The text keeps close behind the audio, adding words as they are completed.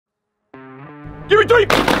Give me 3.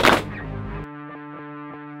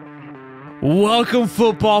 Welcome,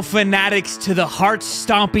 football fanatics, to the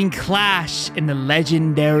heart-stomping clash in the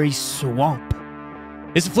legendary Swamp.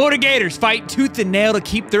 As the Florida Gators fight tooth and nail to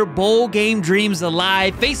keep their bowl game dreams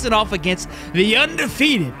alive, facing off against the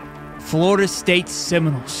undefeated Florida State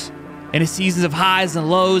Seminoles. In a season of highs and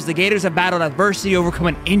lows, the Gators have battled adversity,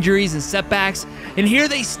 overcoming injuries and setbacks, and here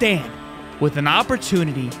they stand with an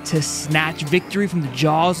opportunity to snatch victory from the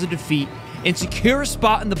jaws of defeat and secure a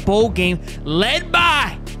spot in the bowl game led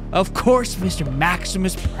by, of course, Mr.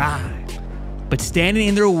 Maximus Prime. But standing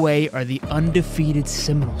in their way are the undefeated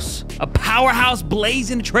Seminoles, a powerhouse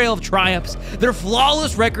blazing a trail of triumphs. Their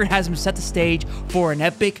flawless record has them set the stage for an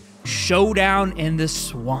epic showdown in the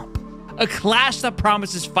Swamp. A clash that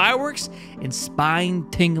promises fireworks and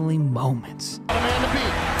spine-tingling moments. A man to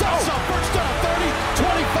beat. First down, 30,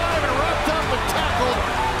 25, and wrapped up and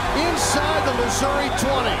tackled inside the Missouri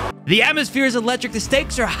 20. The atmosphere is electric, the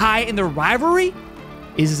stakes are high, and the rivalry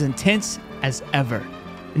is as intense as ever.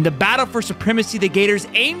 In the battle for supremacy, the Gators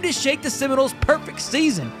aim to shake the Seminoles' perfect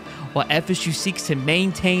season, while FSU seeks to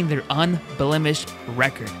maintain their unblemished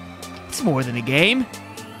record. It's more than a game.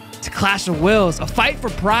 It's a clash of wills, a fight for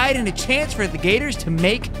pride, and a chance for the Gators to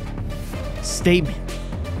make a statement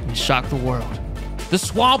and shock the world. The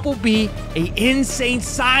Swamp will be an insane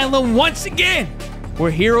asylum once again,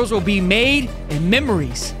 where heroes will be made and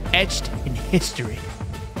memories etched in history.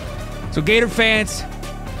 So Gator fans,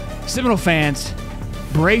 Seminole fans,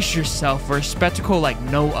 brace yourself for a spectacle like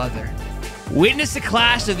no other. Witness the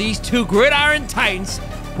clash of these two gridiron titans,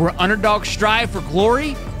 where underdogs strive for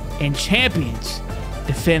glory and champions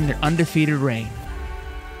defend their undefeated reign.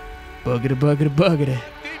 Boogada, boogada, boogada.